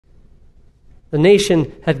The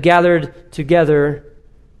nation had gathered together.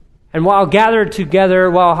 And while gathered together,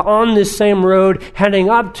 while on this same road, heading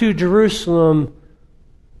up to Jerusalem,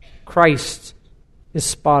 Christ is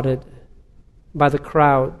spotted by the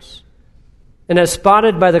crowds. And as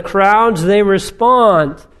spotted by the crowds, they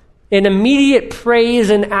respond in immediate praise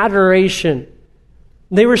and adoration.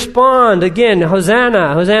 They respond, again,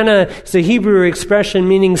 Hosanna. Hosanna is a Hebrew expression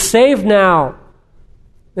meaning save now.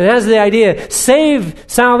 It has the idea, save,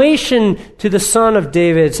 salvation to the Son of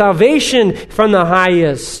David, salvation from the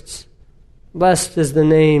highest. Blessed is the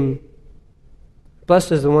name.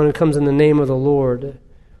 Blessed is the one who comes in the name of the Lord.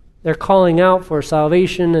 They're calling out for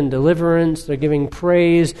salvation and deliverance. They're giving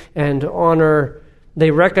praise and honor.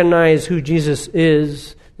 They recognize who Jesus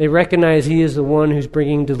is. They recognize he is the one who's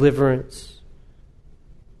bringing deliverance.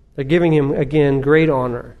 They're giving him, again, great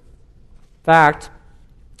honor. In fact,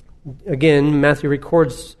 again, Matthew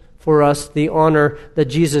records for us the honor that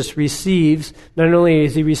Jesus receives. Not only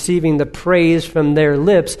is he receiving the praise from their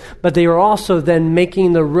lips, but they are also then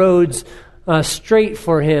making the roads straight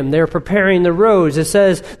for him. They're preparing the roads. It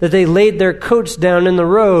says that they laid their coats down in the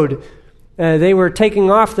road. They were taking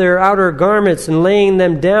off their outer garments and laying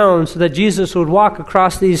them down so that Jesus would walk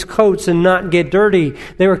across these coats and not get dirty.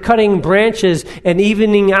 They were cutting branches and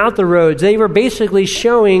evening out the roads. They were basically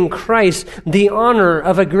showing Christ the honor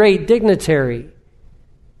of a great dignitary.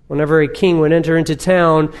 Whenever a king would enter into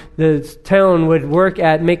town, the town would work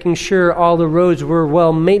at making sure all the roads were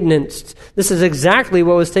well maintained. This is exactly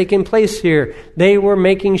what was taking place here. They were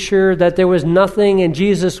making sure that there was nothing in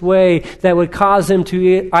Jesus' way that would cause him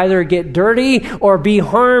to either get dirty or be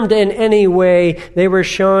harmed in any way. They were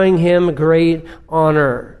showing him great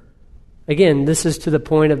honor. Again, this is to the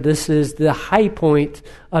point of this is the high point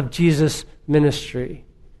of Jesus' ministry.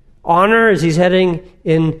 Honor as he's heading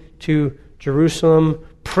into Jerusalem.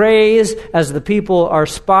 Praise as the people are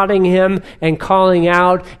spotting him and calling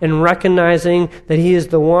out and recognizing that he is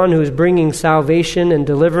the one who is bringing salvation and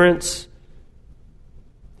deliverance.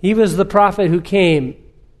 He was the prophet who came.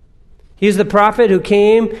 He's the prophet who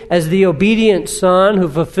came as the obedient son who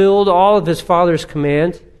fulfilled all of his father's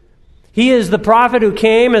command. He is the prophet who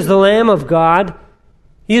came as the Lamb of God.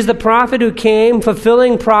 He is the prophet who came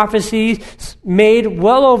fulfilling prophecies made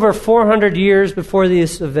well over 400 years before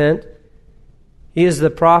this event. He is the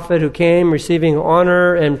prophet who came receiving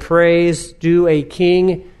honor and praise due a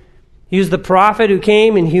king. He is the prophet who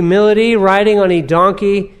came in humility, riding on a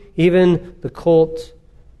donkey, even the colt.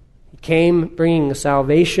 He came bringing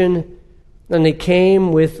salvation, and he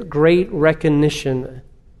came with great recognition.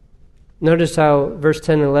 Notice how verse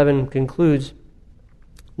 10 and 11 concludes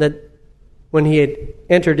that when he had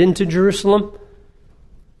entered into Jerusalem,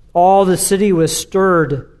 all the city was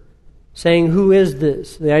stirred, saying, "Who is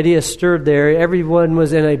this?" The idea stirred there. Everyone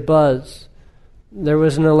was in a buzz. There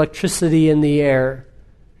was an electricity in the air.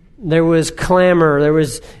 There was clamor. There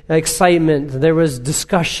was excitement. There was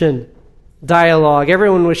discussion, dialogue.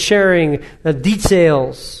 Everyone was sharing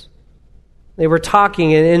details. They were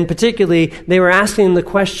talking, and particularly, they were asking the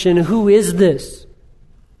question, who is this?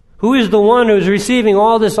 Who is the one who is receiving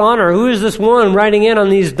all this honor? Who is this one riding in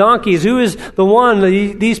on these donkeys? Who is the one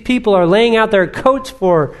these people are laying out their coats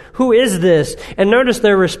for? Who is this? And notice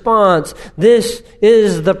their response. This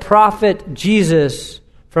is the prophet Jesus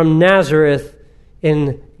from Nazareth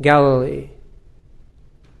in Galilee.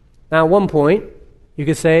 Now, at one point, you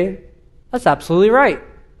could say, that's absolutely right.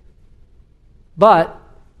 But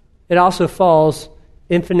it also falls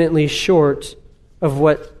infinitely short of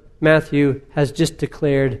what Matthew has just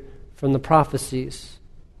declared from the prophecies.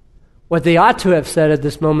 What they ought to have said at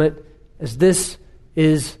this moment is, this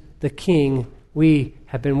is the king we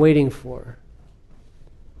have been waiting for.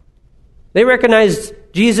 They recognized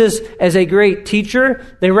Jesus as a great teacher.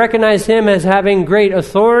 They recognized him as having great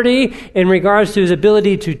authority in regards to his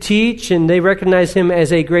ability to teach, and they recognized him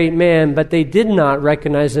as a great man, but they did not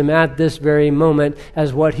recognize him at this very moment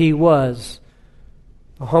as what he was,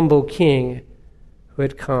 a humble king who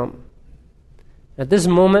had come. At this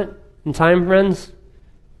moment in time, friends,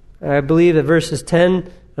 I believe that verses 10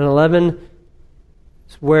 and 11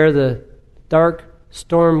 is where the dark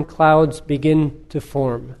storm clouds begin to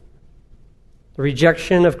form. The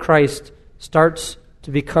rejection of Christ starts to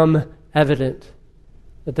become evident,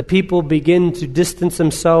 that the people begin to distance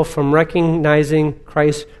themselves from recognizing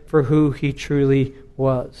Christ for who he truly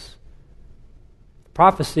was.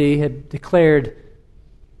 Prophecy had declared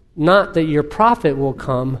not that your prophet will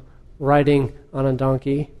come riding on a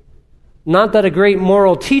donkey, not that a great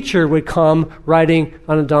moral teacher would come riding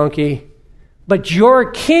on a donkey, but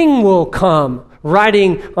your king will come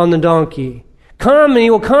riding on the donkey. Come, and he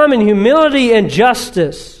will come in humility and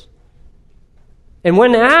justice. And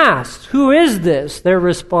when asked, who is this? Their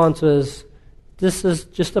response was, this is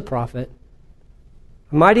just a prophet.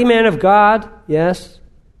 A mighty man of God, yes.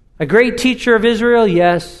 A great teacher of Israel,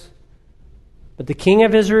 yes. But the King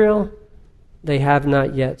of Israel, they have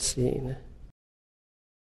not yet seen.